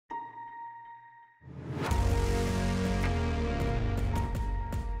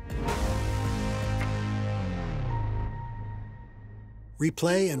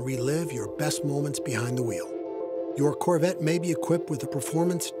Replay and relive your best moments behind the wheel. Your Corvette may be equipped with a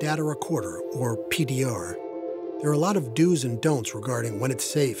Performance Data Recorder, or PDR. There are a lot of do's and don'ts regarding when it's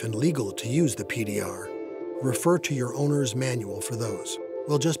safe and legal to use the PDR. Refer to your owner's manual for those.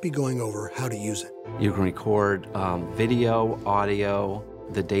 We'll just be going over how to use it. You can record video, audio,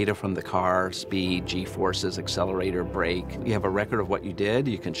 the data from the car, speed, G-forces, accelerator, brake. You have a record of what you did.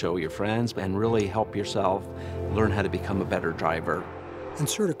 You can show your friends and really help yourself learn how to become a better driver.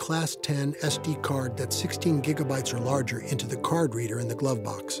 Insert a Class 10 SD card that's 16 gigabytes or larger into the card reader in the glove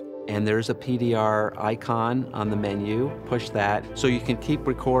box. And there's a PDR icon on the menu. Push that so you can keep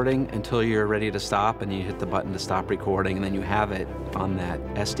recording until you're ready to stop, and you hit the button to stop recording, and then you have it on that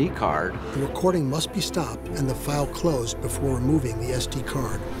SD card. The recording must be stopped and the file closed before removing the SD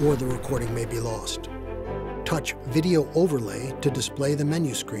card, or the recording may be lost. Touch Video Overlay to display the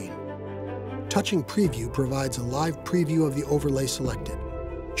menu screen. Touching Preview provides a live preview of the overlay selected.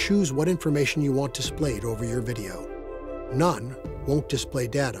 Choose what information you want displayed over your video. None won't display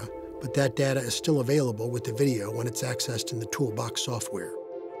data, but that data is still available with the video when it's accessed in the Toolbox software.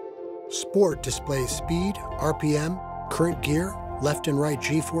 Sport displays speed, RPM, current gear, left and right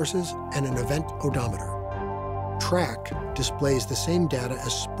G-forces, and an event odometer. Track displays the same data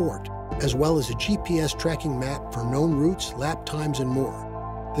as Sport, as well as a GPS tracking map for known routes, lap times, and more.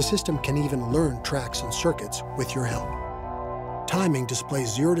 The system can even learn tracks and circuits with your help. Timing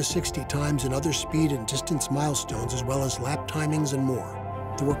displays 0 to 60 times and other speed and distance milestones, as well as lap timings and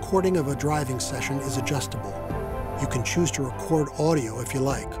more. The recording of a driving session is adjustable. You can choose to record audio if you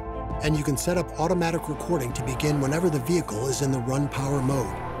like, and you can set up automatic recording to begin whenever the vehicle is in the run power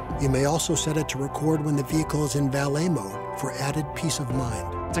mode. You may also set it to record when the vehicle is in valet mode for added peace of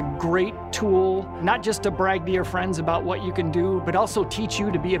mind. It's a great tool, not just to brag to your friends about what you can do, but also teach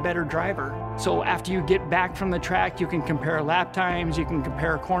you to be a better driver. So after you get back from the track, you can compare lap times, you can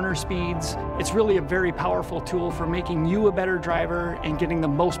compare corner speeds. It's really a very powerful tool for making you a better driver and getting the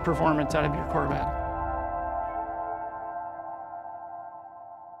most performance out of your Corvette.